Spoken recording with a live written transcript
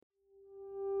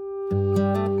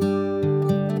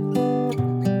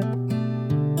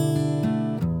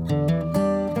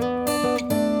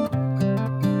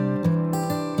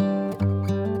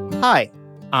Hi,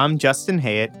 I'm Justin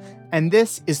Hayet, and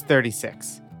this is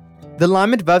 36. The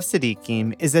Lamed Vav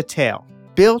Tzadikim is a tale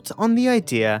built on the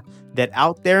idea that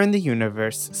out there in the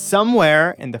universe,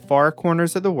 somewhere in the far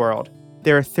corners of the world,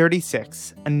 there are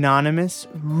 36 anonymous,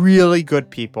 really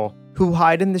good people who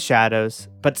hide in the shadows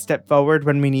but step forward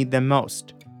when we need them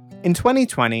most. In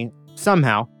 2020,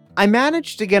 somehow, I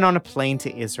managed to get on a plane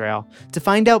to Israel to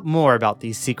find out more about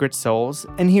these secret souls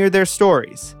and hear their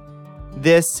stories.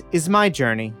 This is my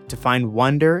journey to find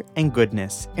wonder and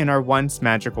goodness in our once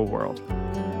magical world.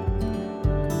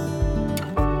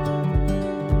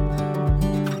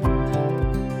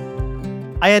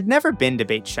 I had never been to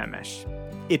Beit Shemesh.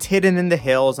 It's hidden in the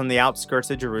hills on the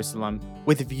outskirts of Jerusalem,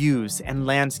 with views and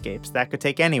landscapes that could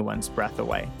take anyone's breath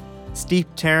away.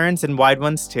 Steep turns and wide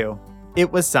ones too.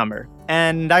 It was summer,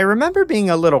 and I remember being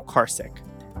a little carsick,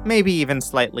 maybe even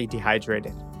slightly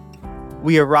dehydrated.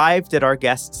 We arrived at our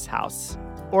guest's house,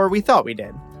 or we thought we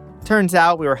did. Turns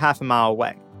out we were half a mile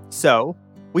away, so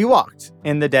we walked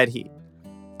in the dead heat.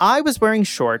 I was wearing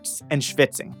shorts and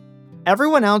schwitzing.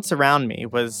 Everyone else around me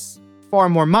was far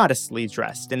more modestly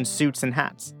dressed in suits and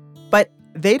hats, but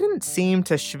they didn't seem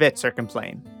to schwitz or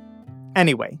complain.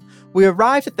 Anyway, we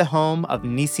arrived at the home of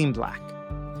Nissim Black,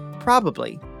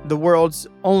 probably the world's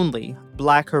only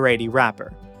Black Haredi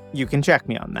rapper. You can check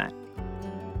me on that.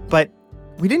 But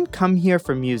we didn't come here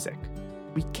for music.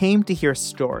 We came to hear a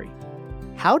story.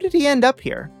 How did he end up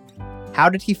here? How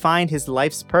did he find his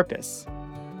life's purpose?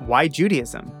 Why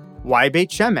Judaism? Why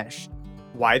Beit Shemesh?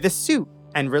 Why the suit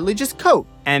and religious coat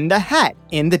and the hat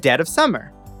in the dead of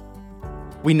summer?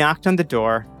 We knocked on the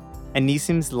door, and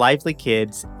Nissim's lively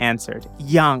kids answered,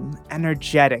 young,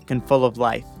 energetic, and full of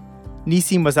life.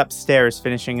 Nissim was upstairs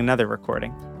finishing another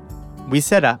recording. We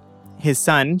set up. His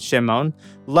son, Shimon,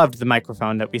 loved the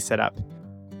microphone that we set up.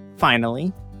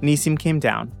 Finally, Nissim came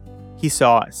down. He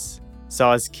saw us,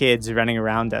 saw his kids running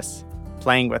around us,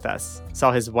 playing with us,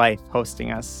 saw his wife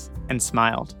hosting us, and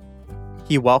smiled.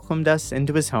 He welcomed us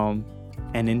into his home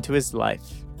and into his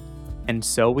life. And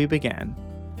so we began.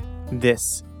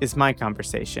 This is my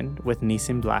conversation with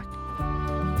Nissim Black.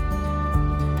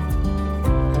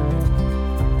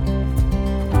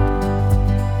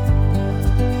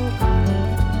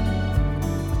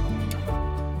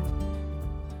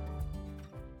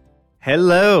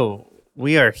 Hello,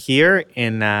 we are here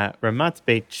in Ramat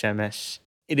Beit Shemesh.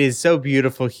 It is so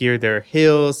beautiful here. There are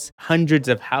hills, hundreds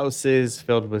of houses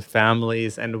filled with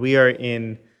families, and we are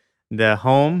in the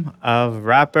home of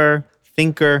rapper,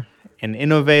 thinker, and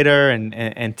innovator,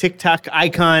 and TikTok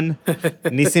icon,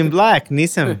 Nissim Black.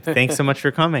 Nissim, thanks so much for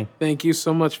coming. Thank you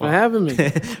so much for having me.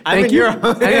 Thank you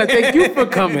for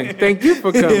coming. Thank you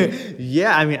for coming.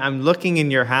 Yeah, I mean, I'm looking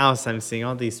in your house. I'm seeing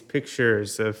all these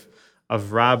pictures of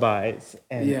rabbis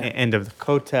and of the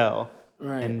kotel.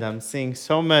 Right. And I'm seeing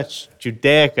so much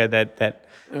Judaica that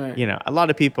Right. you know, a lot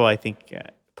of people, I think,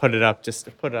 put it up just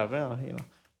to put it up. Well, you know,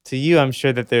 to you, I'm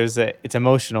sure that it's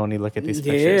emotional when you look at these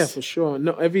pictures. Yeah, for sure.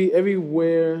 No,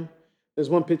 everywhere, there's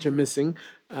one picture missing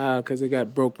because it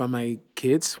got broke by my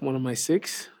kids, one of my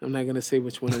 6. I'm not going to say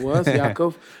which one it was,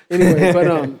 Yaakov. Anyway,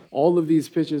 but all of these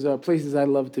pictures are places I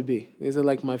love to be. These are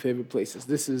like my favorite places.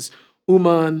 This is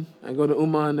Uman. I go to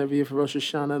Uman every year for Rosh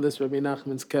Hashanah. This is Rabbi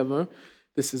Nachman's kever.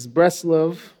 This is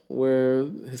Breslov, where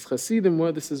his Hasidim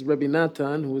were. This is Rabbi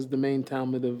Natan, who was the main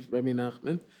Talmud of Rabbi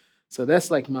Nachman. So that's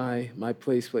like my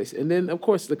place. And then, of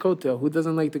course, the Kotel. Who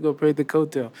doesn't like to go pray at the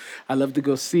Kotel? I love to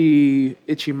go see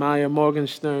Itchy Meyer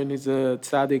Morgenstern. He's a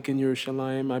tzaddik in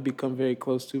Yerushalayim. I become very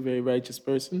close to, very righteous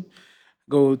person.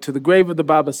 Go to the grave of the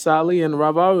Baba Sali, and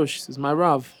Rav Arush is my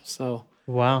Rav. So,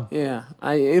 wow. yeah,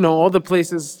 all the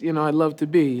places, I love to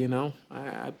be,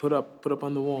 I put up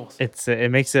on the walls.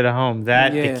 It makes it a home.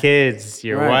 The kids,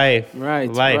 your wife,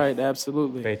 life. Right,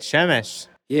 absolutely. Beit Shemesh.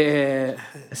 Yeah.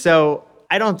 So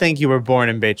I don't think you were born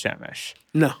in Beit Shemesh.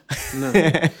 No.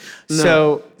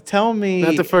 So tell me.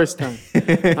 Not the first time.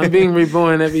 I'm being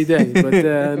reborn every day,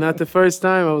 but not the first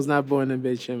time. I was not born in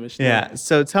Beit Shemesh. No. Yeah.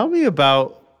 So tell me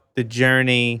about the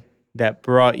journey that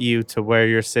brought you to where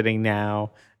you're sitting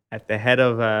now at the head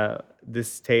of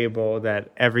this table that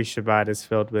every Shabbat is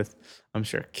filled with, I'm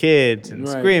sure, kids and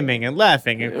screaming and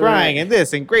laughing and crying and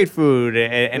this and great food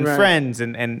and friends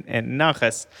and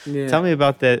nachas. Yeah. Tell me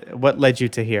about what led you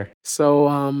to here. So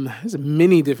there's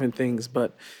many different things,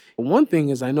 but one thing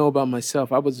is I know about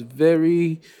myself. I was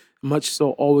very much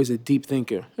so always a deep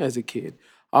thinker as a kid.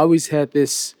 I always had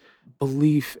this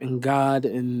belief in God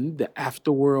and the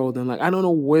afterworld, and I don't know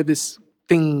where this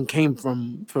thing came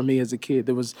from for me as a kid.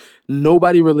 There was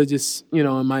nobody religious,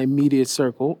 in my immediate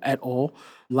circle at all.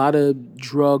 A lot of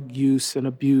drug use and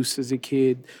abuse as a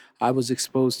kid. I was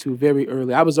exposed to very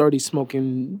early. I was already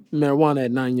smoking marijuana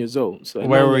at 9 years old. So at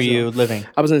Where 9 were years old, you living?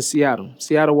 I was in Seattle.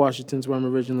 Seattle, Washington's where I'm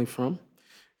originally from.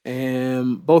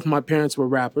 And both my parents were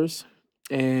rappers,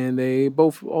 and they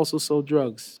both also sold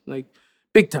drugs, like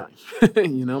big time.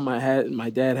 My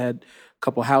dad had a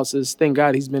couple houses. Thank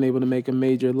God he's been able to make a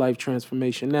major life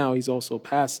transformation. Now he's also a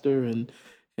pastor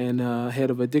and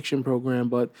head of addiction program,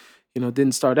 but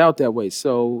didn't start out that way.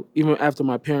 So even after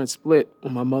my parents split,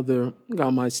 when my mother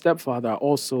got my stepfather, I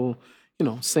also,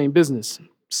 same business.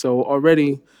 So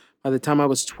already by the time I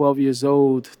was 12 years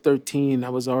old, 13, I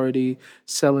was already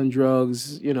selling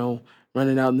drugs,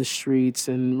 running out in the streets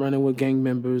and running with gang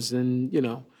members and,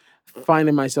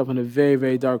 finding myself in a very,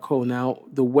 very dark hole. Now,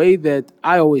 the way that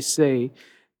I always say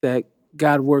that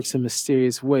God works in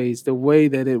mysterious ways, the way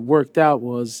that it worked out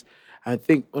was, I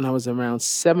think when I was around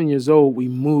 7 years old, we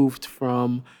moved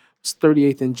from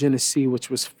 38th and Genesee, which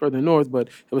was further north, but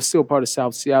it was still part of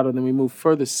South Seattle. Then we moved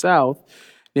further south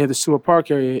near the Sewer Park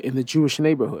area in the Jewish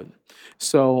neighborhood.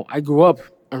 So I grew up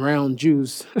around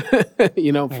Jews,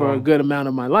 for a good amount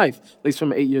of my life, at least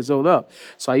from 8 years old up.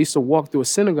 So I used to walk through a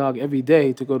synagogue every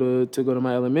day to go to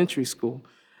my elementary school.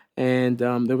 And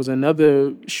there was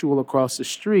another shul across the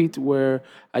street where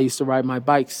I used to ride my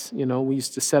bikes. We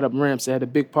used to set up ramps. They had a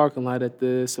big parking lot at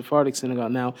the Sephardic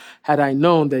synagogue. Now, had I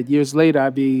known that years later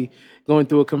I'd be going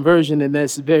through a conversion in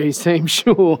this very same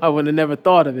shul, I would have never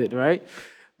thought of it, right?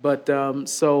 But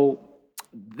so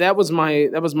that was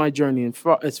my journey. And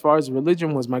as far as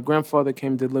religion was, my grandfather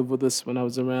came to live with us when I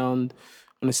was around,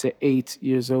 I want to say 8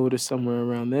 years old or somewhere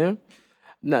around there.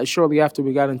 Not shortly after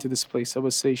we got into this place, I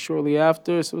would say shortly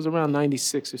after. So it was around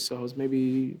 96 or so. It was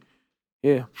maybe,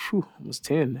 yeah, I was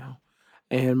 10 now.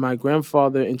 And my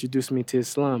grandfather introduced me to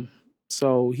Islam.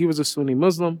 So he was a Sunni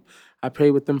Muslim. I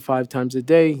prayed with him 5 times a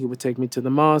day. He would take me to the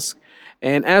mosque.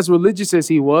 And as religious as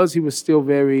he was still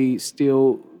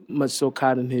much so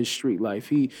caught in his street life.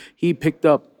 He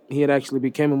had actually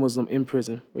became a Muslim in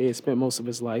prison, where he had spent most of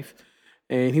his life.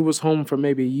 And he was home for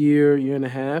maybe a year and a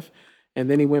half. And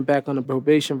then he went back on a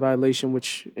probation violation,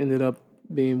 which ended up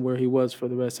being where he was for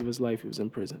the rest of his life. He was in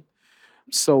prison.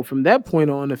 So from that point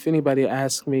on, if anybody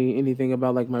asked me anything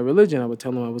about like my religion, I would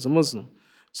tell them I was a Muslim.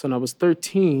 So when I was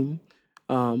 13,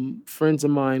 friends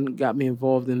of mine got me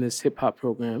involved in this hip hop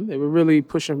program. They were really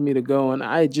pushing for me to go, and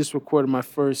I had just recorded my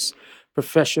first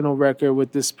professional record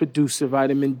with this producer,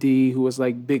 Vitamin D, who was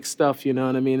like big stuff, you know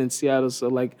what I mean, in Seattle. So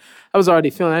like, I was already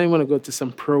feeling I didn't want to go to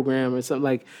some program or something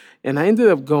like, and I ended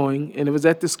up going, and it was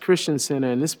at this Christian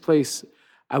center, and this place,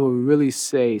 I would really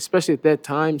say, especially at that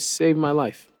time, saved my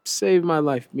life. Saved my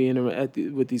life being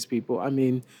with these people. I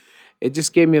mean, it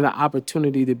just gave me the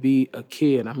opportunity to be a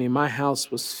kid. I mean, my house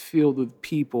was filled with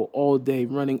people all day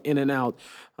running in and out,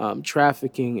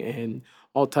 trafficking and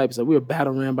all types of. We were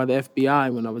battle ran by the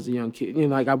FBI when I was a young kid.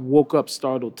 Like I woke up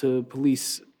startled to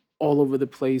police all over the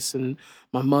place and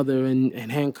my mother in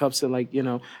handcuffs and I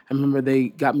remember they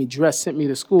got me dressed, sent me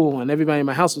to school, and everybody in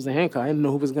my house was in handcuffs. I didn't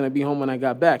know who was gonna be home when I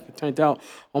got back. It turned out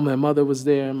my mother was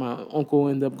there, and my uncle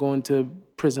ended up going to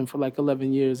prison for like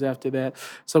 11 years after that.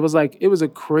 So it was a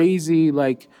crazy,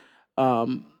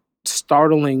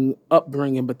 startling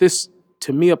upbringing. But this,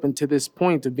 to me, up until this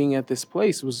point of being at this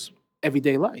place was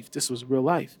everyday life. This was real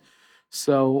life.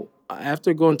 So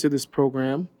after going to this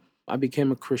program, I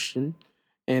became a Christian.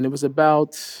 And it was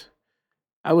about,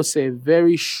 I would say, a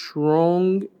very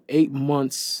strong 8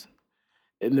 months.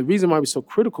 And the reason why it was so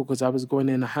critical, because I was going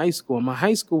into high school. And my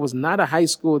high school was not a high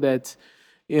school that,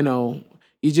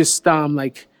 you just are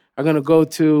gonna go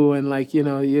to and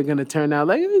you're gonna turn out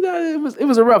like it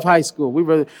was a rough high school. We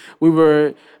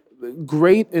were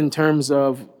great in terms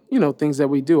of things that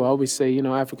we do. I always say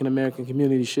African American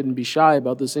community shouldn't be shy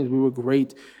about those things. We were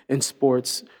great in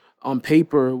sports. On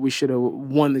paper, we should have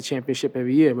won the championship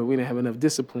every year, but we didn't have enough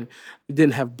discipline. We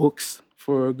didn't have books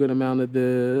for a good amount of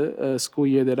the school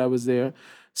year that I was there.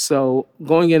 So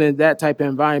going into that type of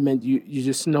environment, you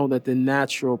just know that the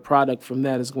natural product from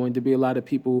that is going to be a lot of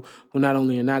people who not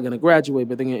only are not going to graduate,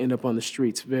 but they're going to end up on the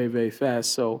streets very, very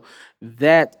fast. So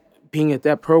that being at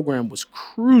that program was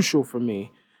crucial for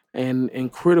me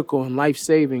and critical and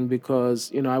life-saving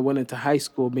because, I went into high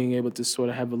school being able to sort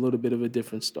of have a little bit of a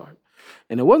different start.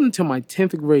 And it wasn't until my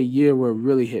 10th grade year where it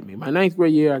really hit me. My ninth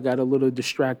grade year, I got a little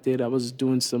distracted. I was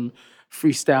doing some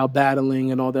freestyle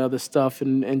battling and all the other stuff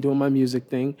and doing my music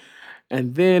thing.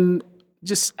 And then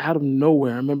just out of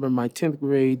nowhere, I remember my 10th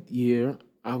grade year,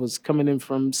 I was coming in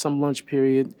from some lunch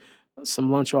period.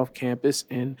 some lunch off campus,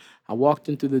 and I walked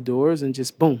into the doors and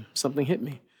just boom, something hit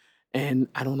me. And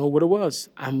I don't know what it was.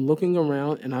 I'm looking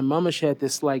around and my mama had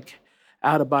this like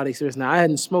out of body experience. Now I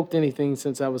hadn't smoked anything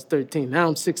since I was 13. Now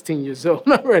I'm 16 years old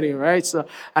already, right? So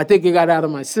I think it got out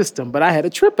of my system. But I had a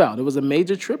trip out. It was a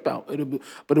major trip out.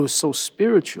 But it was so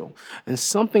spiritual. And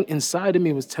something inside of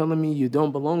me was telling me, you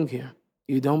don't belong here.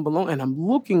 You don't belong. And I'm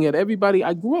looking at everybody.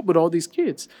 I grew up with all these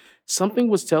kids. Something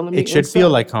was telling me It should inside. feel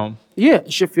like home. Yeah,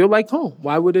 it should feel like home.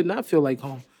 Why would it not feel like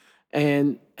home?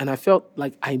 And I felt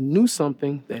like I knew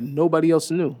something that nobody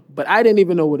else knew, but I didn't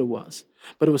even know what it was.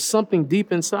 But it was something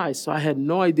deep inside, so I had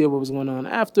no idea what was going on.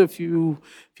 After a few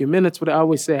minutes, what I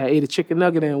always say, I ate a chicken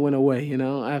nugget and it went away.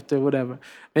 After whatever,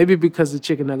 maybe because the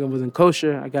chicken nugget wasn't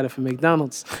kosher, I got it from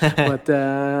McDonald's. But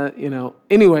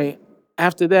anyway,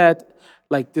 after that,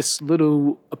 like this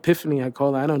little epiphany, I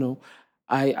call it. I don't know.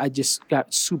 I just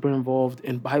got super involved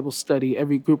in Bible study,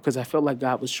 every group, because I felt like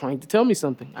God was trying to tell me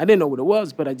something. I didn't know what it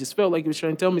was, but I just felt like He was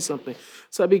trying to tell me something.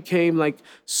 So I became like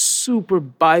super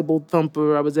Bible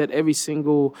thumper. I was at every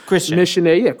single Christian.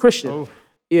 missionary, Christian. Oh.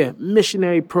 Yeah,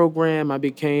 missionary program. I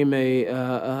became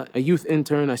a youth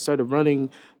intern. I started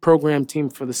running program team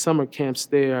for the summer camps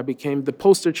there. I became the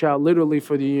poster child literally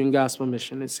for the Union Gospel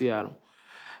Mission in Seattle.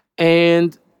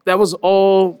 And that was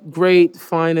all great,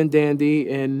 fine and dandy,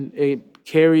 and it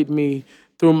carried me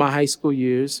through my high school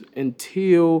years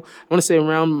until, I want to say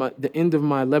around the end of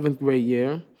my 11th grade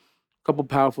year. A couple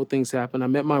powerful things happened. I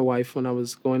met my wife when I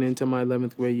was going into my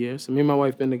 11th grade year. So me and my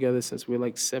wife been together since we were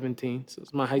like 17. So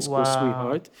it's my high school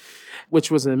sweetheart,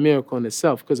 which was a miracle in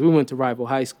itself because we went to rival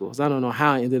high schools. I don't know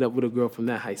how I ended up with a girl from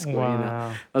that high school.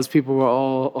 Wow. Those people were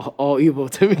all evil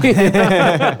to me.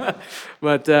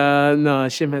 But no,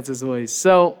 Shem has his ways.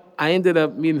 So I ended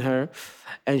up meeting her.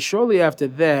 And shortly after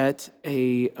that,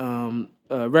 a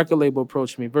record label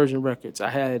approached me, Virgin Records. I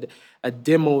had a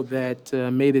demo that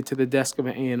made it to the desk of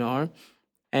an A&R,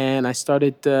 and I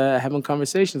started having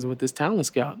conversations with this talent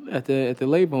scout at the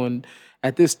label. And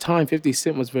at this time, 50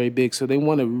 Cent was very big, so they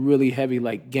wanted really heavy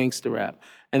like gangster rap,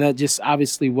 and that just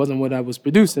obviously wasn't what I was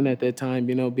producing at that time.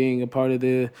 Being a part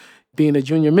of being a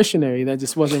junior missionary, that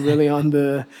just wasn't really on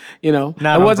the,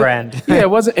 Not on brand. Yeah, it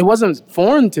wasn't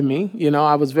foreign to me.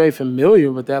 I was very familiar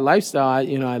with that lifestyle.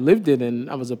 I lived it and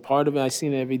I was a part of it. I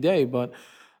seen it every day. But,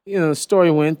 the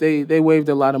story went, they waved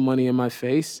a lot of money in my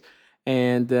face,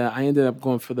 and I ended up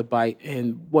going for the bite.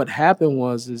 And what happened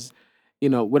is,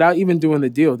 without even doing the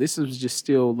deal, this was just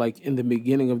still like in the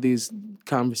beginning of these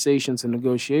conversations and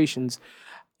negotiations.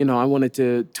 I wanted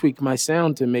to tweak my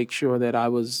sound to make sure that I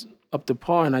was up to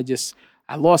par, and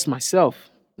I lost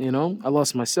myself, I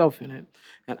lost myself in it.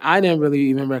 And I didn't really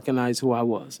even recognize who I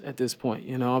was at this point.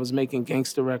 I was making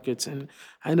gangster records, and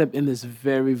I ended up in this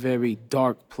very, very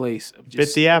dark place of just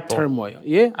Bit the apple. turmoil.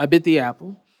 Yeah, I bit the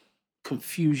apple.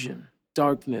 Confusion,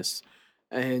 darkness,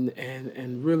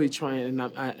 and really trying,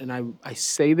 and I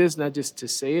say this not just to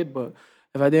say it, but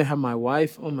if I didn't have my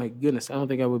wife, oh my goodness, I don't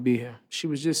think I would be here. She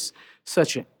was just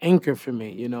such an anchor for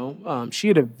me, She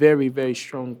had a very, very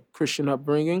strong Christian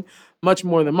upbringing, much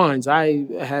more than mine. I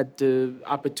had the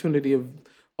opportunity of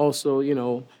also,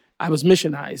 I was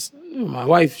missionized. My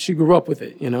wife, she grew up with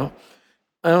it,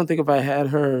 I don't think if I had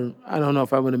her, I don't know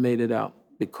if I would have made it out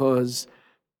because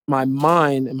my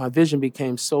mind and my vision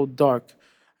became so dark.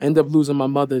 I ended up losing my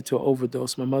mother to an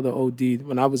overdose. My mother OD'd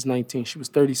when I was 19. She was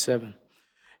 37.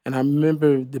 And I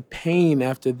remember the pain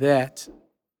after that,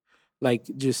 like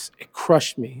just it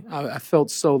crushed me. I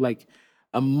felt so like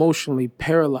emotionally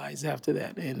paralyzed after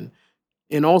that.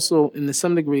 And also in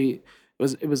some degree,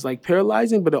 it was like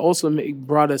paralyzing, but it also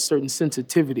brought a certain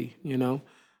sensitivity,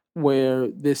 where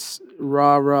this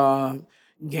rah-rah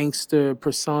gangster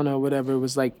persona or whatever, it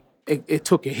was like, it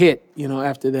took a hit,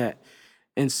 after that.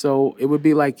 And so it would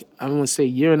be like, I want to say a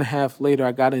year and a half later,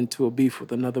 I got into a beef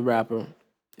with another rapper.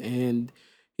 And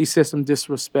he said some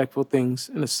disrespectful things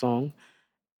in a song.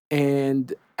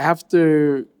 And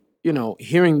after,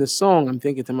 hearing the song, I'm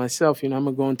thinking to myself, I'm going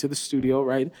to go into the studio,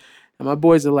 right? And my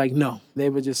boys are like, no. They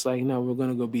were just like, no, we're going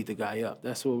to go beat the guy up.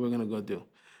 That's what we're going to go do.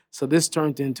 So this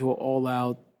turned into an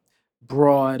all-out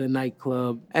brawl at a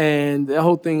nightclub. And the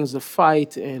whole thing was a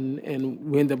fight, and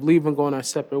we ended up leaving, going our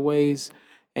separate ways.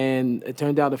 And it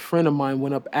turned out a friend of mine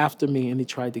went up after me, and he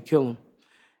tried to kill him.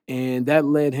 And that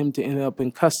led him to end up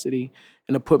in custody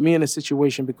and to put me in a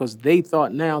situation because they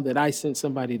thought now that I sent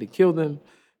somebody to kill them.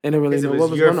 And they really know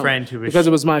what was going on. Because it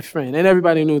was my friend. And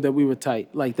everybody knew that we were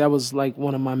tight. Like, that was like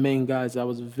one of my main guys I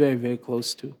was very, very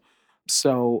close to.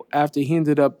 So after he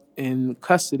ended up in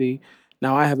custody,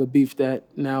 now I have a beef that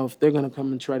now if they're going to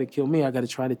come and try to kill me, I got to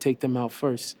try to take them out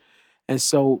first. And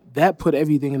so that put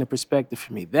everything into perspective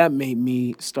for me. That made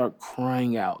me start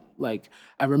crying out. Like,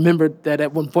 I remembered that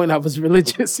at one point I was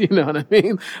religious, you know what I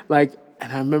mean? Like,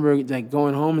 and I remember like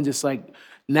going home and just like,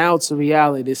 now it's a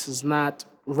reality. This is not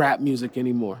rap music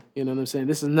anymore. You know what I'm saying?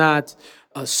 This is not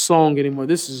a song anymore.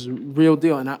 This is real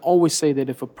deal. And I always say that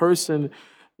if a person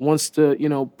wants to,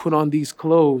 put on these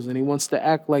clothes and he wants to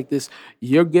act like this,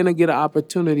 you're gonna get an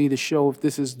opportunity to show if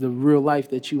this is the real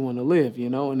life that you want to live,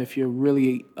 and if you're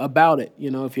really about it,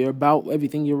 if you're about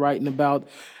everything you're writing about.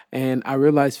 And I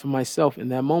realized for myself in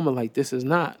that moment, like this is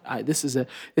not, this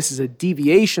is a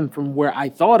deviation from where I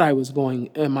thought I was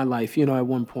going in my life, at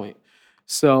one point.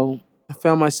 So I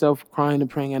found myself crying and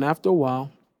praying, and after a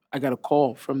while, I got a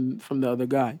call from the other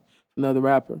guy, from the other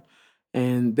rapper,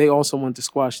 and they also wanted to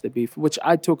squash the beef, which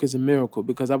I took as a miracle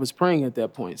because I was praying at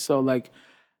that point. So like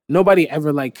nobody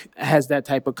ever like has that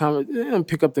type of comment.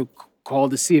 Pick up the call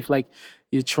to see if like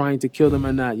you're trying to kill them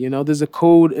or not. There's a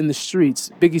code in the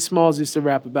streets. Biggie Smalls used to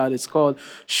rap about it. It's called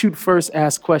shoot first,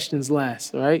 ask questions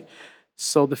last. Right.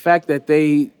 So the fact that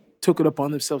they took it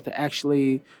upon themselves to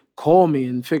actually call me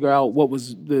and figure out what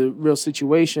was the real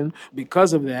situation,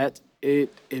 because of that,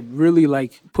 it really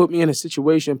like put me in a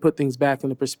situation, put things back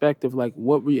into perspective. Like,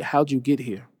 how'd you get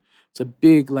here? It's a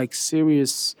big, like,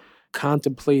 serious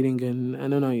contemplating, and I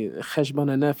don't know, cheshbon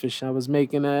nefesh. I was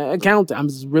making an account. I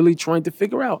was really trying to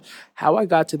figure out how I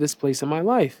got to this place in my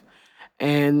life,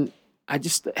 and I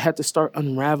just had to start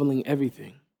unraveling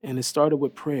everything. And it started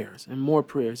with prayers and more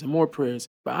prayers and more prayers.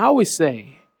 But I always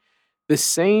say, the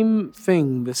same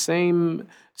thing, the same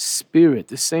spirit,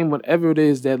 the same whatever it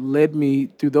is that led me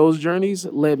through those journeys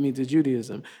led me to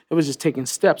Judaism. It was just taking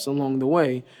steps along the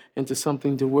way into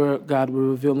something to where God would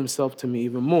reveal himself to me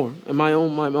even more, in my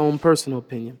own personal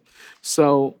opinion.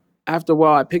 So after a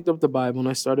while, I picked up the Bible and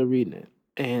I started reading it.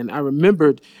 And I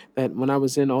remembered that when I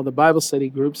was in all the Bible study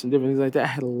groups and different things like that, I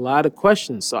had a lot of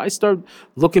questions. So I started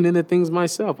looking into things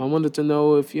myself. I wanted to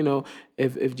know if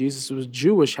Jesus was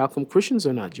Jewish, how come Christians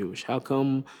are not Jewish? How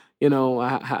come,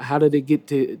 how did they get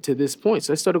to this point?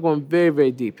 So I started going very,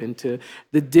 very deep into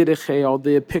the Didache, all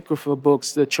the Apocrypha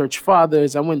books, the church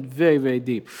fathers. I went very, very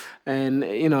deep. And,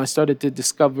 I started to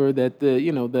discover that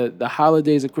the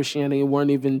holidays of Christianity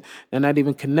they're not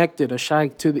even connected or shy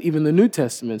to even the New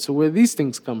Testament. So where these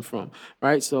things come from,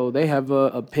 right? So they have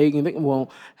a pagan thing. Well,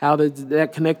 how did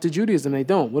that connect to Judaism? They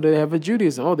don't. What do they have with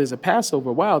Judaism? Oh, there's a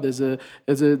Passover. Wow, there's a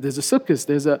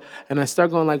Sukkot. And I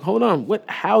start going like, hold on,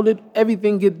 how did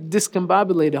everything get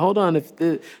discombobulated? Hold on, if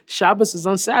the Shabbos is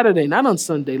on Saturday, not on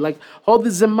Sunday, like all the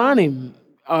Zemanim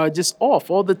are just off.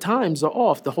 All the times are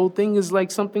off. The whole thing is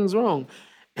like something's wrong.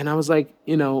 And I was like,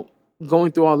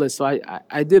 going through all this. So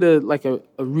I did a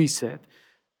reset.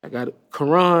 I got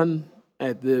Quran, I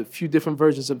had the few different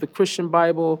versions of the Christian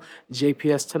Bible,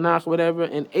 JPS Tanakh, whatever.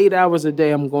 And 8 hours a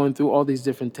day, I'm going through all these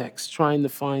different texts, trying to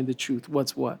find the truth,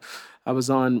 what's what. I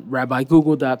was on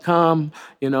rabbigoogle.com,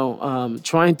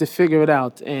 trying to figure it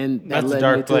out. And that's a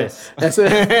dark place. That's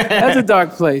a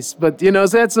dark place. But,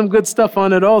 it's had some good stuff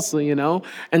on it also,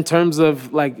 in terms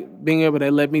of like being able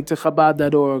to let me to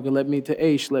Chabad.org, led me to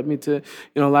Aish, led me to,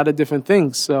 a lot of different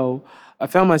things. So I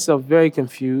found myself very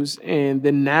confused. And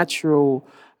the natural,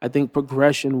 I think,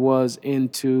 progression was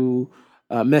into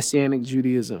Messianic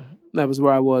Judaism. That was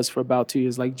where I was for about 2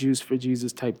 years, like Jews for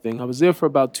Jesus type thing. I was there for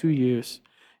about 2 years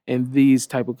in these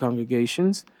type of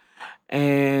congregations.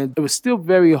 And it was still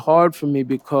very hard for me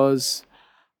because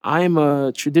I am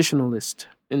a traditionalist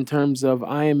in terms of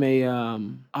I'm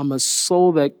a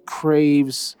soul that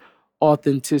craves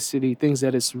authenticity, things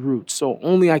at its roots. So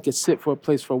only I could sit for a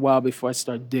place for a while before I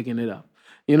start digging it up.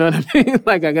 You know what I mean?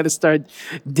 Like I got to start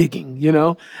digging,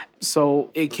 So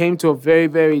it came to a very,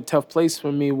 very tough place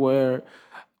for me where,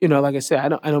 like I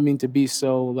said, I don't mean to be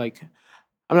so like,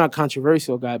 I'm not a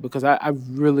controversial guy because I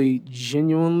really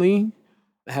genuinely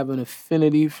have an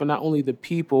affinity for not only the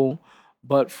people,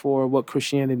 but for what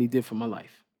Christianity did for my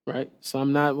life, right? So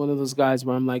I'm not one of those guys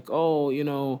where I'm like, oh,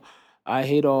 I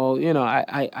hate all,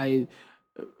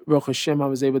 Baruch Hashem, I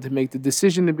was able to make the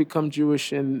decision to become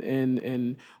Jewish,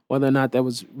 and whether or not that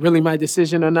was really my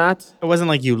decision or not. It wasn't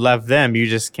like you left them, you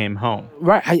just came home.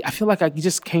 Right. I feel like I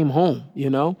just came home,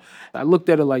 I looked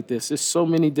at it like this. There's so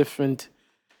many different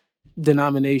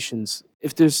denominations.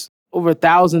 If there's over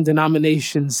 1,000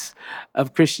 denominations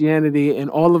of Christianity and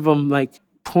all of them like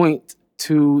point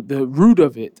to the root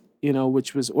of it,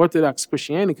 which was Orthodox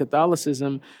Christianity,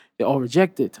 Catholicism, they all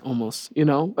reject it almost,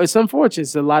 It's unfortunate.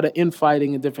 It's a lot of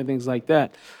infighting and different things like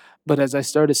that. But as I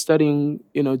started studying,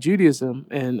 Judaism,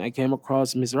 and I came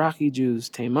across Mizrahi Jews,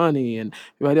 Taimani, and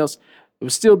everybody else, it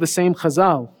was still the same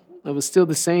Chazal. It was still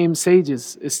the same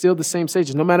sages. It's still the same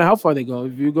sages, no matter how far they go.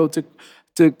 If you go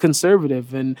to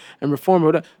conservative and reform,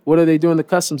 what are they doing? The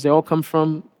customs, they come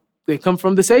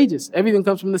from the sages. Everything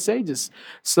comes from the sages.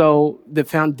 So the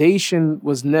foundation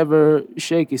was never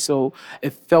shaky. So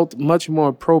it felt much more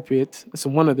appropriate. It's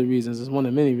one of the reasons, it's one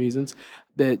of many reasons,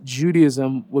 that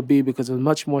Judaism would be, because of a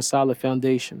much more solid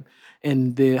foundation.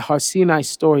 And the Har Sinai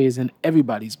story is in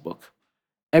everybody's book.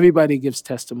 Everybody gives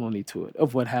testimony to it,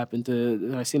 of what happened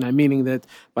to Har Sinai, meaning that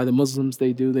by the Muslims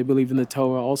they believe in the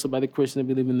Torah, also by the Christians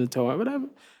they believe in the Torah, whatever.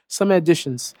 Some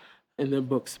additions in their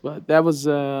books. But that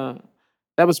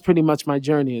was pretty much my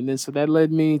journey. And then so that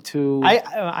led me to...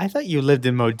 I thought you lived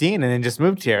in Modine and then just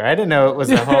moved here. I didn't know it was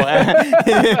a whole...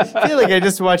 I feel like I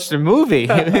just watched a movie.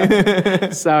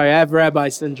 Sorry, I have rabbi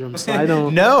syndrome, so I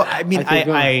don't... No, I mean,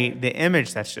 the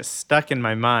image that's just stuck in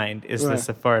my mind is the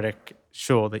Sephardic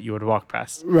shul that you would walk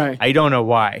past. Right. I don't know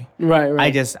why. Right.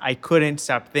 I couldn't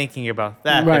stop thinking about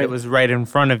that it was right in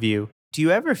front of you. Do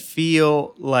you ever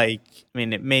feel like, I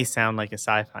mean, it may sound like a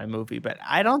sci-fi movie, but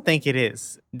I don't think it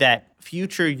is, that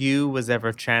future you was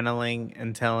ever channeling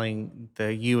and telling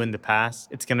the you in the past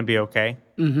it's going to be okay?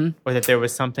 Mm-hmm. Or that there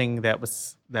was something that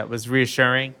was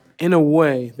reassuring? In a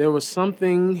way, there was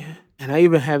something, and I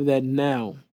even have that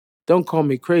now. Don't call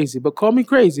me crazy, but call me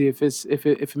crazy if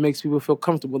it makes people feel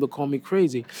comfortable to call me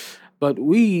crazy. But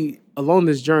we, along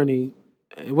this journey,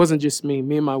 it wasn't just me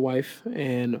and my wife,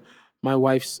 and my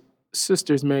wife's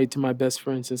sister's married to my best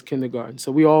friend since kindergarten.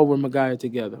 So we all were Magaya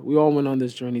together. We all went on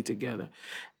this journey together.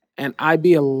 And I'd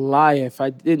be a liar if I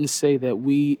didn't say that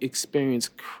we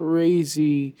experienced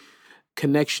crazy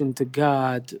connection to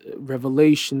God,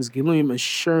 revelations, Giluim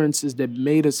assurances that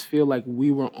made us feel like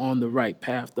we were on the right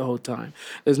path the whole time.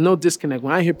 There's no disconnect.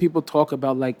 When I hear people talk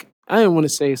about, like, I don't want to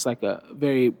say it's like a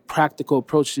very practical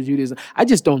approach to Judaism. I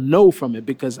just don't know from it,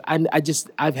 because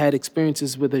I've had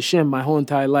experiences with Hashem my whole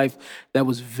entire life that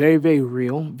was very, very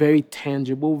real, very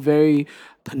tangible, very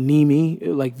panimi,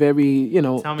 like very,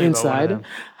 inside.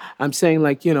 I'm saying,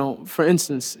 like, for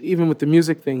instance, even with the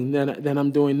music thing that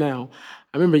I'm doing now,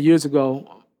 I remember years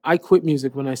ago, I quit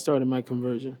music when I started my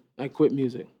conversion. I quit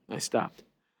music. I stopped.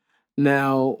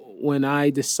 Now, when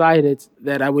I decided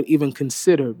that I would even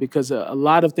consider, because a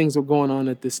lot of things were going on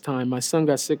at this time. My son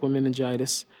got sick with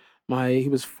meningitis. He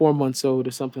was 4 months old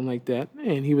or something like that,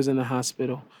 and he was in the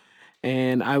hospital.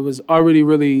 And I was already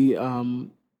really,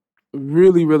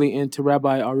 really into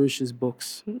Rabbi Arush's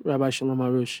books, Rabbi Shalom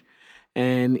Arush.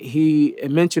 And he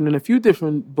mentioned in a few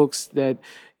different books that,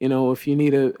 if you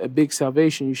need a big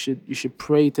salvation, you should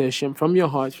pray to Hashem from your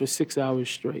heart for 6 hours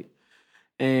straight.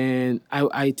 And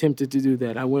I attempted to do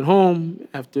that. I went home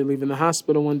after leaving the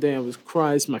hospital one day. I was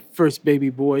crying. It's my first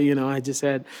baby boy, I just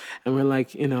had, and we're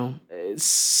like,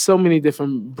 so many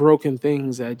different broken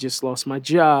things. I just lost my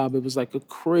job. It was like a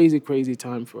crazy, crazy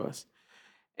time for us.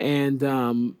 And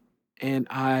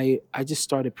I just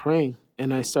started praying.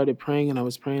 And I started praying, and I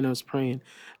was praying.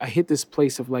 I hit this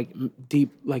place of like deep,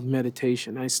 like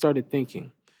meditation. I started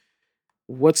thinking,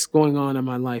 what's going on in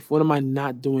my life? What am I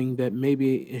not doing that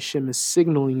maybe Hashem is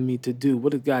signaling me to do?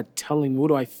 What is God telling me? What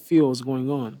do I feel is going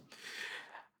on?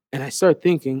 And I started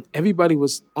thinking, everybody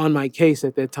was on my case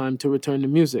at that time to return to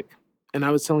music. And I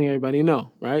was telling everybody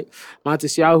no, right?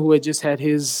 Matisyahu had just had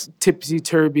his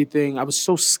tipsy-turvy thing. I was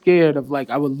so scared of, like,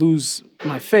 I would lose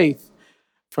my faith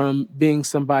from being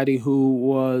somebody who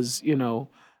was,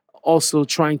 also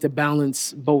trying to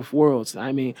balance both worlds.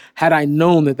 I mean, had I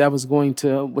known that was going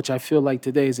to, which I feel like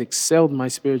today has excelled my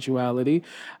spirituality,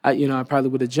 I probably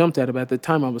would have jumped at it. But at the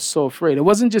time, I was so afraid. It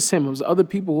wasn't just him. It was other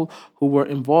people who were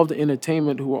involved in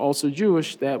entertainment who were also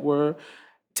Jewish that were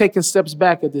taking steps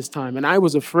back at this time. And I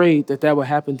was afraid that would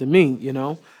happen to me,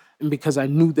 and because I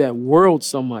knew that world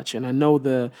so much. And I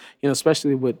know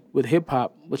especially with hip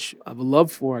hop, which I've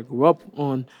loved for, I grew up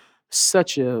on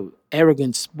such a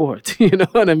arrogant sport, you know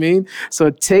what I mean? So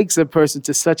it takes a person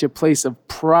to such a place of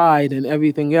pride and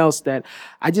everything else that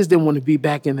I just didn't want to be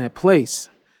back in that place.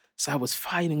 So I was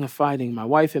fighting and fighting. My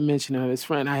wife had mentioned her, his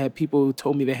friend. I had people who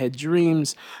told me they had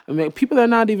dreams. I mean, people that are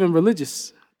not even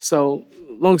religious. So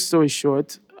long story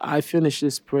short, I finished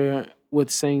this prayer with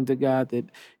saying to God that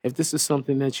if this is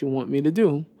something that you want me to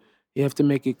do, you have to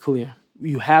make it clear.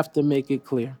 You have to make it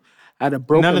clear. I had a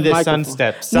broken none of this microphone.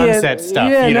 sunset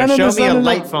stuff. Show me a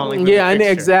light falling. Yeah, I know,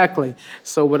 exactly.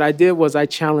 So what I did was I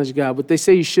challenged God. What they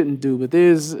say you shouldn't do, but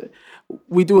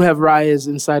we do have rayas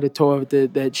inside the Torah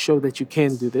that show that you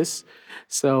can do this.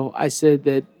 So I said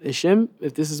that, Hashem,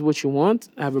 if this is what you want,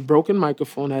 I have a broken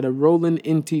microphone. I had a Roland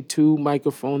NT2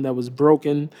 microphone that was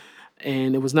broken,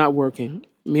 and it was not working.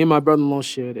 Me and my brother-in-law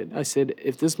shared it. I said,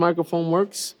 if this microphone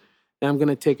works, and I'm going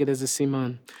to take it as a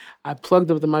siman. I plugged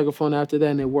up the microphone after that,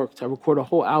 and it worked. I recorded a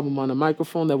whole album on a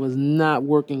microphone that was not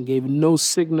working, gave no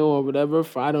signal or whatever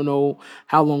for I don't know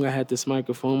how long I had this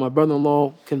microphone. My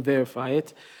brother-in-law can verify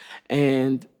it.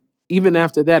 And even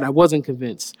after that, I wasn't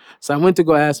convinced. So I went to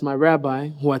go ask my rabbi,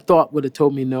 who I thought would have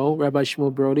told me no, Rabbi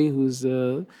Shmuel Brody, who's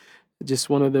just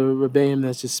one of the rebbeim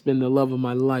that's just been the love of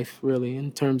my life, really,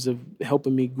 in terms of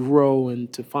helping me grow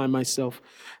and to find myself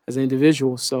as an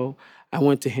individual. So I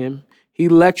went to him. He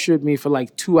lectured me for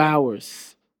like 2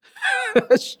 hours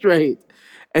straight.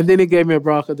 And then he gave me a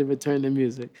bracha to return to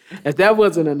music. If that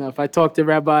wasn't enough, I talked to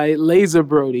Rabbi Lazer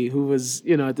Brody, who was,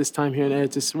 at this time here in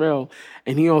Eretz Yisrael,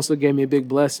 and he also gave me a big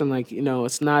blessing. Like,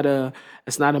 it's not a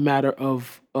matter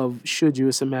of should you,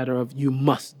 it's a matter of you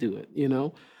must do it.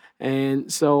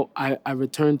 And so I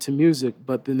returned to music.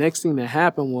 But the next thing that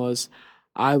happened was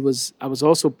I was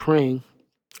also praying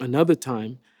another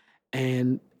time,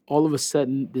 and all of a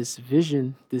sudden, this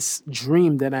vision, this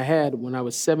dream that I had when I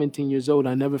was 17 years old,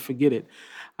 I never forget it.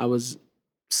 I was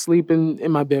sleeping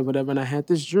in my bed, whatever, and I had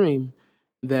this dream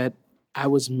that I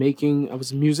was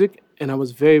music, and I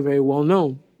was very, very well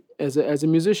known as a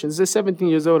musician. As a 17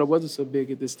 years old, I wasn't so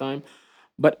big at this time,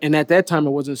 and at that time,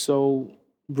 I wasn't so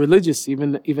religious,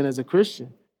 even as a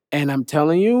Christian. And I'm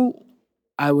telling you,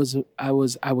 I was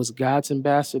God's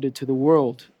ambassador to the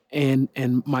world and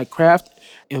my craft.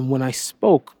 And when I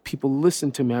spoke, people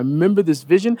listened to me. I remember this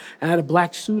vision. I had a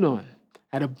black suit on.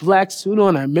 I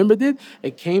remembered it.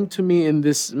 It came to me in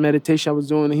this meditation I was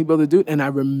doing in Hebrew Dude, and I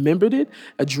remembered it.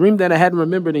 A dream that I hadn't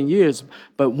remembered in years.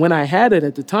 But when I had it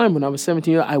at the time, when I was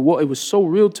 17 years old, it was so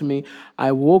real to me.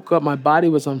 I woke up, my body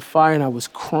was on fire, and I was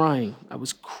crying. I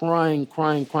was crying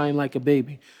like a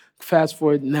baby. Fast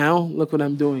forward now, look what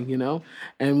I'm doing.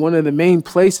 And one of the main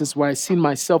places where I seen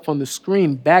myself on the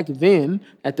screen back then,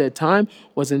 at that time,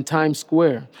 was in Times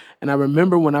Square. And I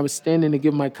remember when I was standing to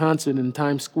give my concert in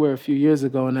Times Square a few years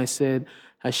ago, and I said,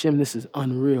 Hashem, this is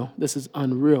unreal. This is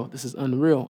unreal. This is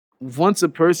unreal. Once a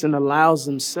person allows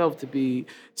himself to be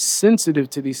sensitive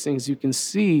to these things, you can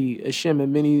see Hashem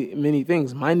in many, many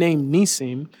things. My name,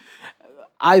 Nissim,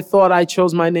 I thought I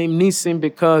chose my name Nissim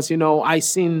because, I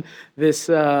seen this,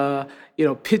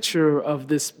 picture of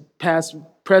this past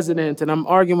president, and I'm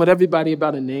arguing with everybody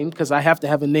about a name because I have to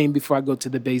have a name before I go to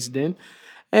the Beis Din.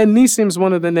 And Nissim's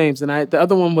one of the names. And the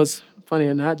other one was, funny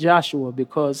or not, Joshua,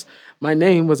 because my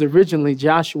name was originally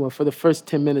Joshua for the first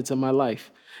 10 minutes of my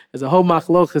life. There's a whole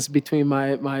machlokas between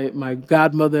my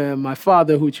godmother and my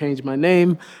father who changed my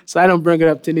name. So I don't bring it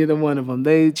up to neither one of them.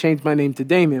 They changed my name to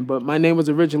Damien, but my name was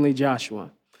originally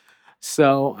Joshua.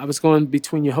 So I was going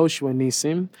between Yehoshua and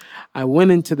Nissim. I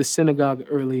went into the synagogue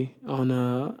early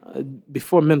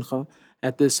before Mincha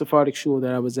at the Sephardic shul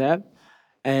that I was at.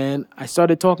 And I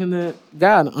started talking to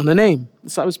God on the name.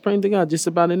 So I was praying to God just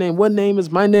about the name. What name is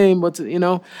my name?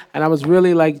 And I was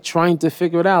really like trying to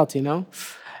figure it out,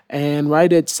 And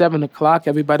right at 7:00,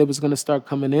 everybody was going to start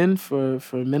coming in for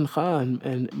Mincha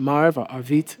and Marv, or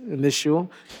Arvit in this shul.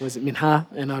 It was Mincha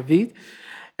and Arvit.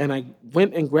 And I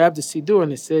went and grabbed the Siddur,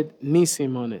 and it said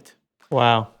Nissim on it.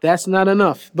 Wow. That's not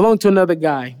enough. It belonged to another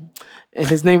guy, and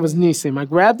his name was Nissim. I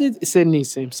grabbed it, it said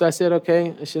Nissim. So I said,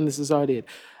 okay, Hashem, this is already it.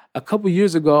 A couple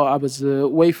years ago, I was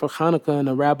away for Hanukkah, and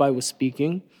a rabbi was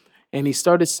speaking, and he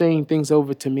started saying things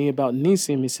over to me about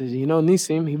Nissim. He says,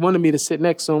 Nissim, he wanted me to sit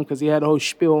next to him because he had a whole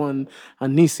spiel on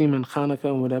Nissim and Hanukkah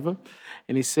and whatever.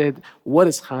 And he said, what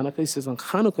is Hanukkah? He says, on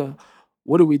Hanukkah,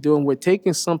 what are we doing? We're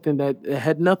taking something that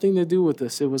had nothing to do with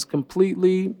us. It was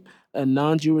completely a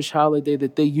non-Jewish holiday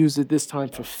that they used at this time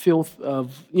for filth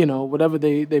of, whatever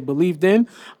they believed in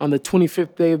on the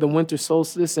 25th day of the winter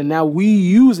solstice. And now we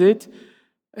use it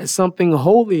as something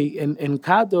holy and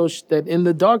kadosh, that in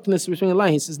the darkness between the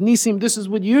light. He says, Nissim, this is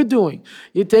what you're doing.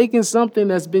 You're taking something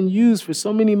that's been used for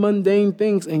so many mundane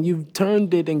things, and you've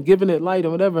turned it and given it light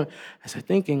or whatever. I started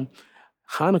thinking,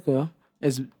 Hanukkah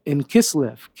is in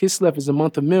Kislev. Kislev is a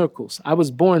month of miracles. I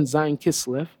was born Zion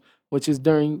Kislev, which is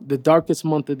during the darkest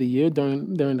month of the year,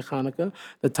 during the Hanukkah,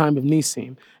 the time of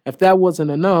Nissim. If that wasn't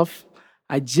enough,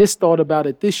 I just thought about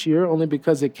it this year, only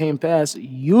because it came past.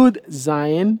 Yud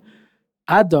Zion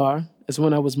Adar is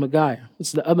when I was Magaya.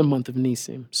 It's the other month of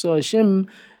Nissim. So Hashem,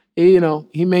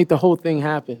 he made the whole thing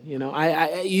happen.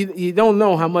 You don't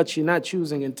know how much you're not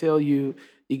choosing until you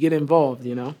get involved.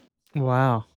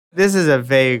 Wow. This is a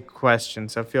vague question,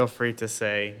 so feel free to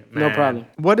say, man, No problem.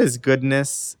 What is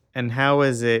goodness, and how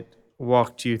has it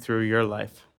walked you through your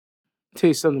life? I'll tell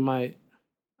you something.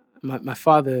 My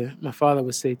father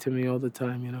would say to me all the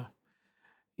time.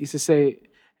 He used to say,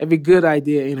 every good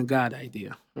idea ain't a God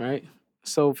idea, right?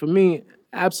 So for me,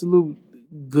 absolute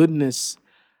goodness,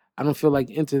 I don't feel like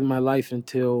entered my life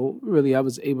until really I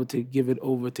was able to give it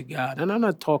over to God. And I'm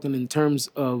not talking in terms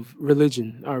of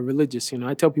religion or religious.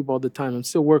 I tell people all the time, I'm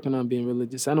still working on being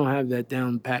religious. I don't have that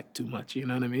down packed too much. You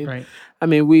know what I mean? Right. I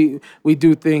mean, we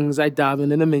do things. I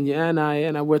daven in the minyan,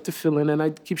 and I wear tefillin, and I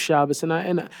keep Shabbos,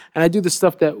 and I do the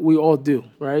stuff that we all do,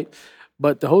 right?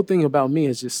 But the whole thing about me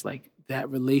is just like that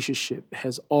relationship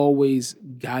has always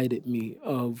guided me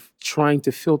of trying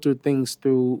to filter things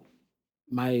through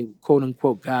my quote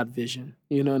unquote God vision.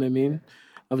 You know what I mean?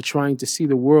 Of trying to see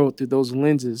the world through those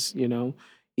lenses,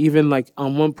 Even like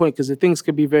on one point, because the things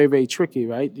could be very, very tricky,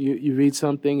 right? You read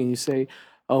something and you say,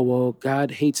 oh, well,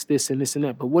 God hates this and this and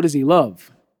that. But what does he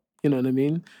love? You know what I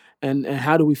mean? And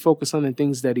how do we focus on the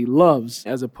things that he loves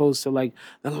as opposed to like,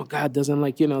 oh, God doesn't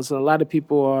like, so a lot of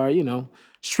people are,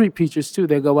 street preachers too.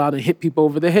 They go out and hit people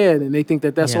over the head and they think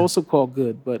that that's Yeah. also called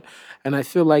good. And I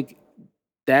feel like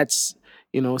that's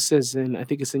it says I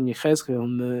think it's in Yechezkel,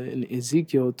 in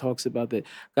Ezekiel, it talks about that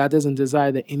God doesn't desire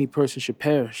that any person should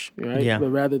perish, right? Yeah.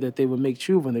 But rather that they would make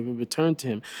tshuva and they would return to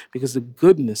him. Because the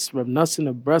goodness, Rav Nassim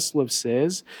of Breslov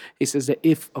says, he says that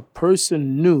if a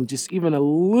person knew just even a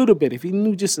little bit, if he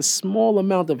knew just a small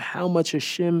amount of how much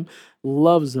Hashem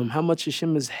loves them, how much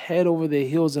Hashem is head over the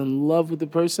heels in love with the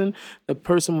person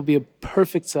will be a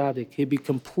perfect tzaddik. He'd be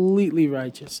completely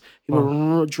righteous. He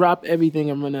would drop everything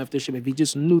and run after Hashem if he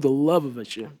just knew the love of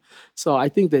Hashem. So I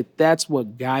think that that's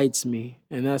what guides me,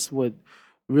 and that's what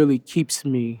really keeps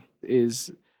me is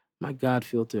my God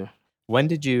filter. When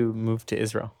did you move to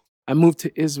Israel? I moved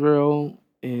to Israel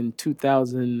in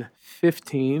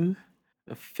 2015,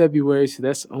 February, so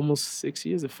that's almost 6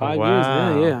 years or 5 years.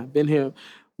 Yeah. I've been here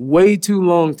way too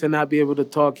long to not be able to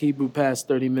talk Hebrew past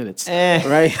 30 minutes,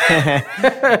 right?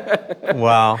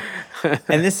 Wow.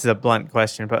 And this is a blunt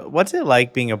question, but what's it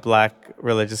like being a Black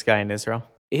religious guy in Israel?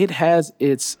 It has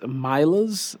its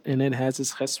milas and it has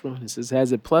its chesronis. It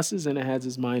has its pluses and it has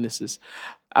its minuses.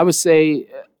 I would say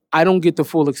I don't get the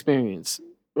full experience,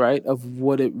 right, of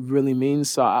what it really means.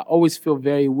 So I always feel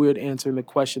very weird answering the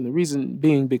question. The reason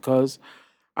being because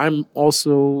I'm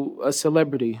also a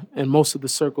celebrity in most of the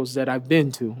circles that I've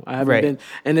been to. I haven't been,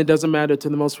 and it doesn't matter to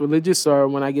the most religious or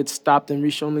when I get stopped in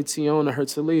Rishon LeZion or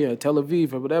Herzliya, Tel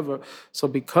Aviv or whatever. So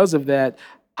because of that,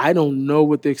 I don't know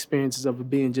what the experience is of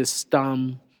being just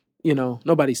stam,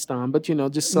 nobody's stam, but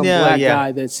just some black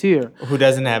guy that's here. Who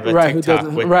doesn't have a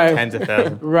TikTok with tens of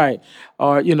thousands. Right.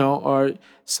 Or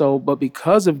so, but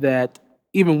because of that,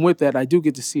 even with that, I do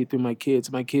get to see it through my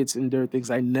kids. My kids endure things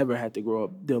I never had to grow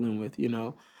up dealing with,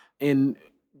 And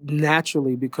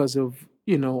naturally, because of,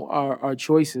 our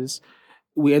choices,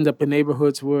 we end up in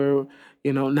neighborhoods where,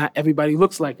 not everybody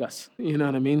looks like us. You know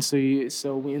what I mean? So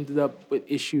we ended up with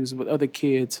issues with other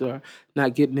kids or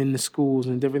not getting into schools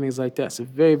and different things like that. It's a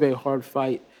very, very hard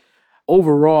fight.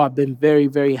 Overall, I've been very,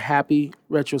 very happy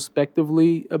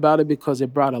retrospectively about it because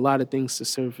it brought a lot of things to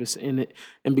surface in it.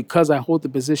 And because I hold the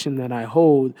position that I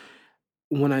hold,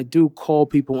 when I do call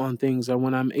people on things or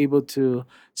when I'm able to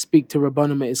speak to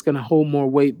Rabbanim, it's going to hold more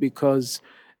weight because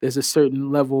there's a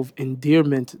certain level of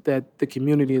endearment that the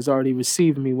community has already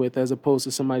received me with as opposed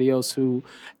to somebody else who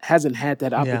hasn't had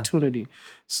that opportunity.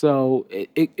 So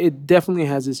it definitely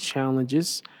has its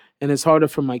challenges. And it's harder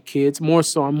for my kids. More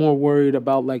so, I'm more worried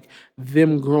about like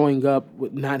them growing up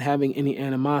with not having any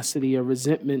animosity or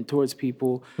resentment towards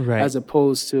people, as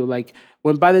opposed to like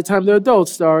when by the time they're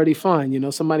adults, they're already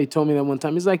fine. Somebody told me that one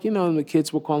time. He's like, the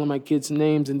kids were calling my kids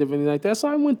names and different things like that. So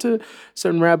I went to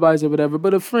certain rabbis or whatever.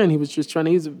 But a friend, he was just trying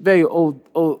to. He's a very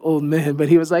old man, but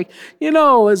he was like,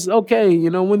 it's okay.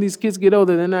 When these kids get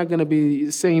older, they're not going to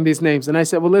be saying these names. And I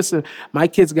said, well, listen, my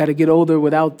kids got to get older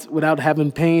without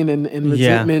having pain and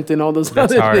resentment and all those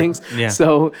other things. Yeah.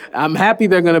 So I'm happy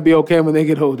they're going to be okay when they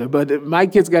get older, but my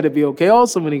kid's got to be okay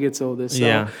also when he gets older.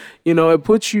 So, it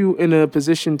puts you in a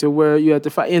position to where you have to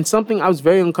fight. And something I was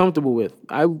very uncomfortable with.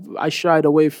 I shied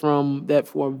away from that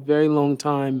for a very long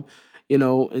time,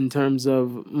 in terms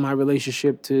of my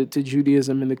relationship to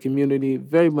Judaism and the community.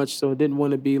 Very much so. Didn't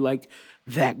want to be like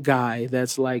that guy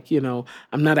that's like, I'm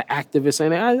not an activist.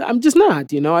 And I'm just not, I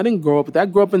didn't grow up with that. I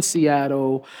grew up in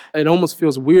Seattle. It almost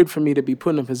feels weird for me to be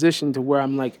put in a position to where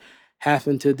I'm like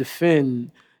having to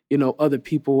defend, other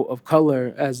people of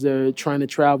color as they're trying to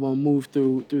travel and move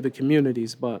through the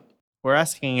communities. But we're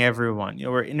asking everyone,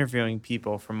 we're interviewing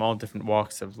people from all different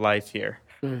walks of life here.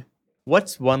 Right.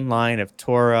 What's one line of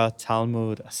Torah,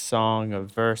 Talmud, a song, a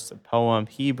verse, a poem,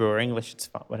 Hebrew or English, it's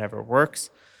whatever works,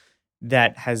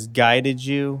 that has guided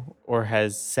you or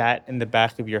has sat in the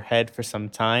back of your head for some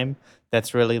time,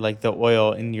 that's really like the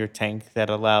oil in your tank that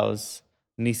allows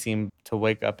Nissim to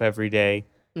wake up every day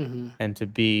and to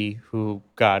be who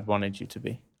God wanted you to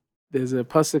be? there's a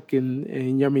pasuk in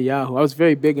Yirmiyahu. I was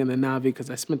very big in the Navi because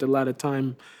I spent a lot of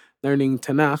time learning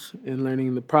Tanakh and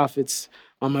learning the prophets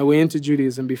on my way into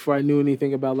Judaism before I knew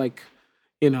anything about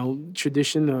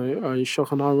tradition or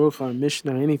Shulchan Aruch or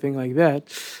Mishnah or anything like that.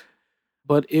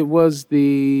 But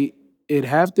it'd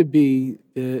have to be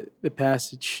the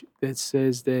passage that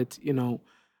says that,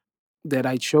 that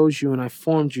I chose you and I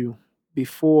formed you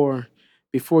before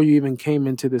you even came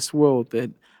into this world,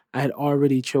 that I had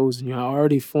already chosen you. I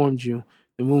already formed you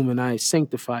in the womb and I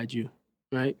sanctified you,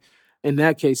 right? In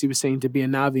that case, he was saying to be a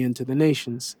Navi unto the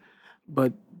nations.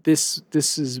 But this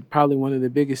is probably one of the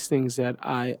biggest things that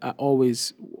I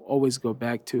always go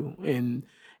back to. And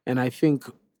I think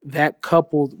that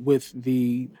coupled with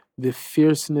the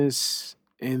fierceness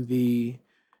and the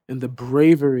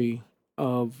bravery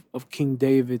of King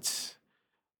David's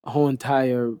whole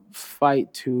entire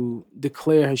fight to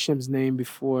declare Hashem's name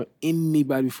before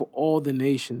anybody, before all the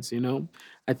nations,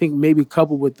 I think maybe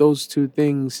coupled with those two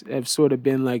things have sort of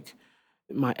been like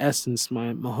my essence,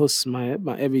 my hus, my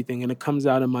everything, and it comes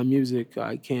out in my music.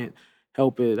 I can't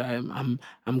help it. I'm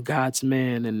God's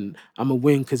man, and I'm a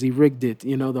win because He rigged it.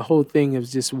 The whole thing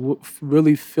is just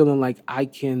really feeling like I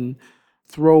can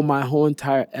throw my whole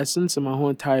entire essence and my whole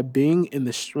entire being in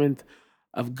the strength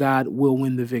of God will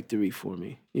win the victory for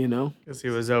me. Because He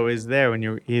was always there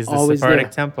when he's the Always Sephardic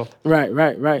there. temple. Right.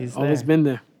 He's Always there. been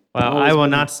there. Well, I will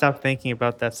not stop thinking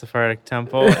about that Sephardic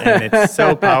temple, and it's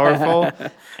so powerful,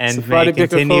 and Sephardic may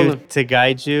continue Coca-Cola. to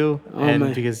guide you,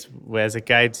 Man. Because as it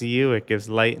guides you, it gives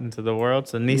light into the world.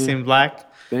 So Nissim Black,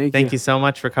 Thank you so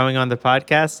much for coming on the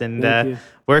podcast, and Thank you.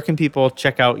 where can people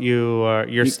check out you or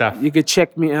your stuff? You could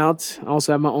check me out. I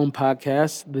also have my own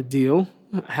podcast, The Deal.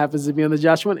 Happens to be on the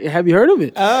Joshua. Have you heard of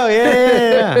it? Oh,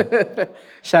 yeah.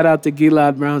 Shout out to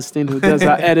Gilad Brownstein, who does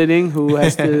our editing, who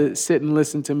has to sit and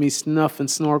listen to me snuff and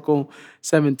snorkel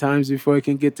 7 times before he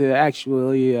can get to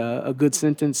actually a good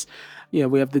sentence. Yeah,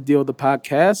 we have The Deal, the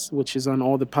podcast, which is on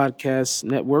all the podcast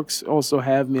networks. Also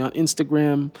have me on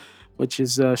Instagram, which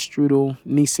is Strudel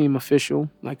Nissim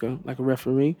Official, like a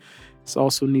referee. It's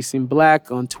also Nissim Black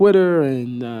on Twitter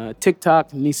and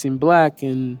TikTok, Nissim Black,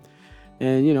 and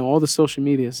all the social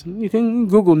medias. You can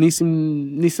Google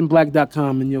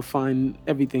NissimBlack.com and you'll find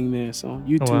everything there. So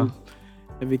YouTube,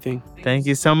 everything. Thank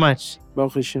you so much.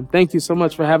 Baruch Hashem. Thank you so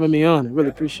much for having me on. I really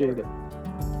appreciate it.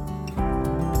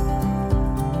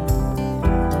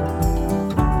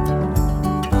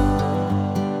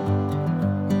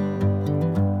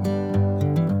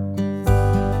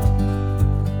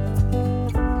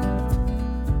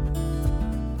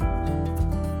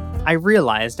 I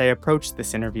realized I approached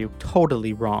this interview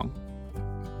totally wrong.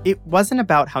 It wasn't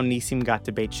about how Nissim got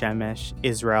to Beit Shemesh,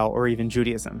 Israel, or even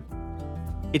Judaism.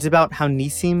 It's about how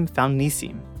Nissim found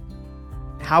Nissim.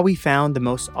 How he found the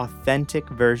most authentic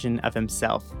version of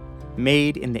himself,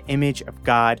 made in the image of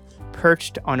God,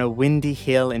 perched on a windy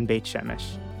hill in Beit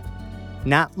Shemesh.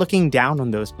 Not looking down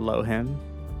on those below him,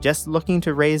 just looking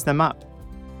to raise them up.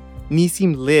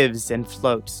 Nissim lives and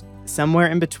floats somewhere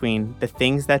in between the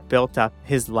things that built up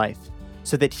his life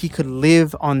so that he could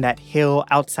live on that hill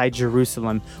outside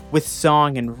Jerusalem with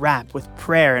song and rap, with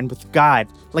prayer and with God,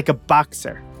 like a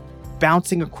boxer,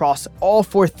 bouncing across all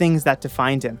 4 things that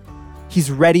defined him.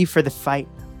 He's ready for the fight,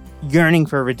 yearning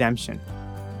for redemption.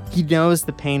 He knows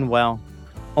the pain well.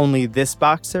 Only this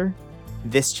boxer,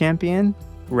 this champion,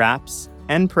 raps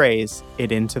and prays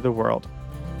it into the world.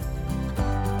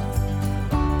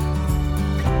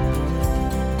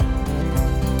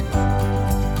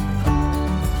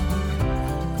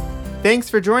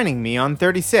 Thanks for joining me on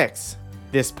 36.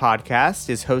 This podcast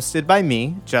is hosted by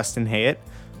me, Justin Hayet.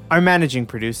 Our managing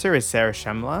producer is Sarah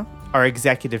Shemla. Our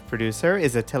executive producer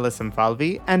is Attila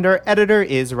Samfalvi. And our editor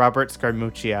is Robert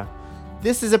Scarmuccia.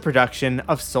 This is a production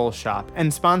of SoulShop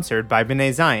and sponsored by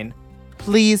Bnai Zion.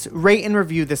 Please rate and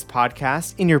review this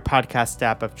podcast in your podcast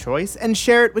app of choice and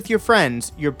share it with your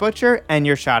friends, your butcher, and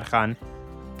your shadchan.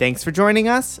 Thanks for joining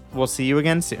us. We'll see you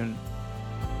again soon.